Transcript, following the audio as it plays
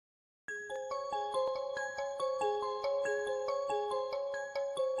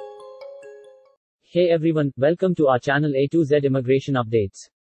Hey everyone, welcome to our channel A to Z Immigration Updates.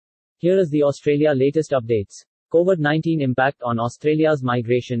 Here is the Australia latest updates. COVID-19 impact on Australia's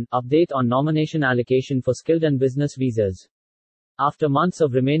migration, update on nomination allocation for skilled and business visas. After months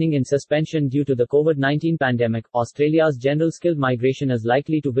of remaining in suspension due to the COVID-19 pandemic, Australia's general skilled migration is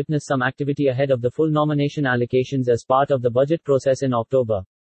likely to witness some activity ahead of the full nomination allocations as part of the budget process in October.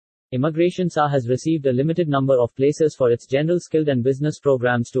 Immigration SA has received a limited number of places for its general skilled and business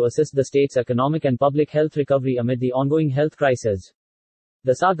programs to assist the state's economic and public health recovery amid the ongoing health crisis.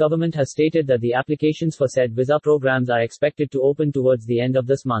 The SA government has stated that the applications for said visa programs are expected to open towards the end of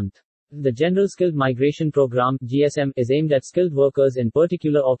this month. The General Skilled Migration Program (GSM) is aimed at skilled workers in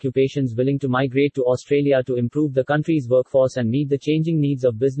particular occupations willing to migrate to Australia to improve the country's workforce and meet the changing needs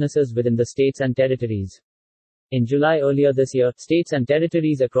of businesses within the states and territories. In July earlier this year, states and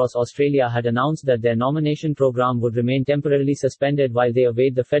territories across Australia had announced that their nomination program would remain temporarily suspended while they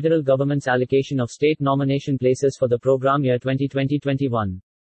await the federal government's allocation of state nomination places for the program year 2020-21.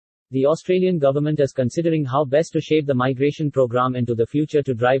 The Australian government is considering how best to shape the migration program into the future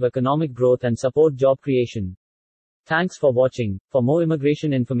to drive economic growth and support job creation. Thanks for watching. For more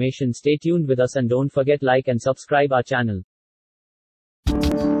immigration information, stay tuned with us and don't forget like and subscribe our channel.